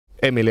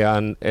Emilia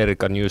and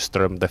Erika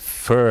Nyström, the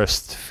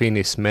first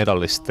Finnish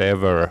medalist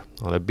ever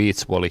on the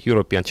beach volley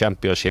European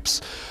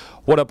Championships.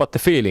 What about the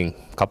feeling?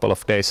 A couple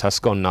of days has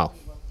gone now.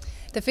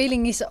 The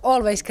feeling is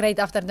always great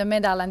after the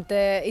medal, and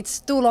it's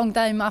too long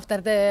time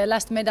after the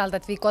last medal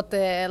that we got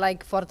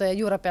like for the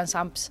European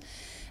Champs.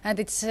 And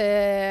it's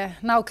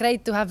now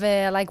great to have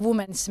like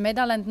women's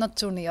medal and not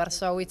junior,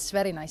 so it's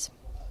very nice.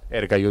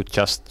 Erika, you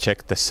just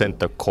checked the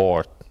center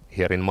court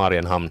here in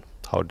Marienham.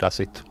 How does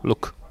it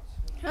look?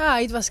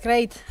 It was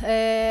great.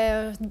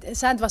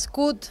 Sand was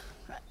good.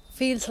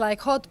 Feels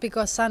like hot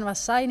because sun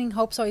was shining.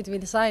 Hope so it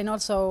will shine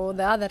also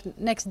the other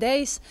next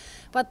days.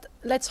 But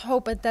let's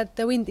hope that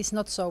the wind is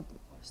not so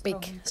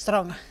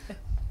strong.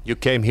 You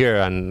came here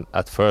and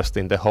at first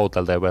in the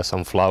hotel there were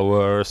some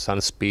flowers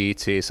and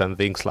speeches and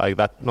things like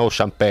that. No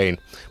champagne,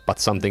 but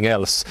something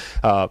else.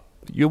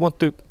 You want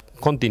to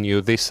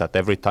continue this at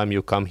every time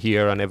you come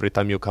here and every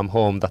time you come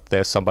home that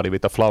there's somebody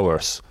with the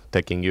flowers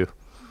taking you?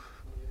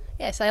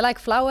 Yes, I like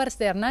flowers.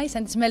 They are nice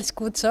and smells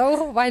good.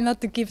 So why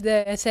not to keep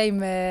the same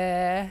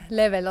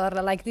level or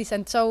like this?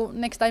 And so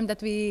next time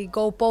that we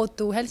go boat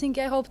to Helsinki,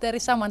 I hope there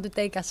is someone to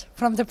take us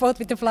from the boat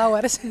with the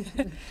flowers.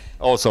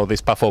 Also,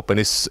 this PAF Open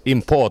is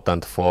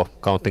important for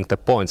counting the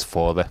points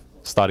for the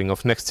starting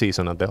of next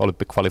season and the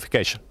Olympic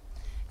qualification.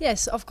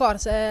 Yes, of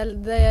course.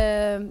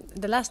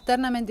 The last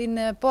tournament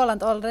in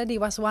Poland already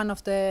was one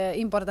of the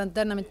important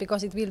tournaments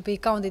because it will be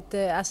counted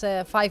as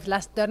 5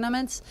 last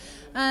tournaments.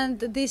 And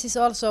this is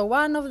also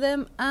one of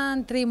them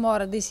and 3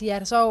 more this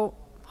year. So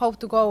hope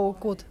to go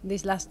good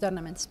these last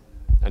tournaments.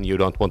 And you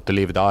don't want to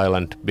leave the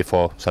island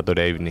before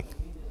Saturday evening?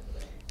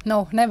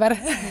 No, never.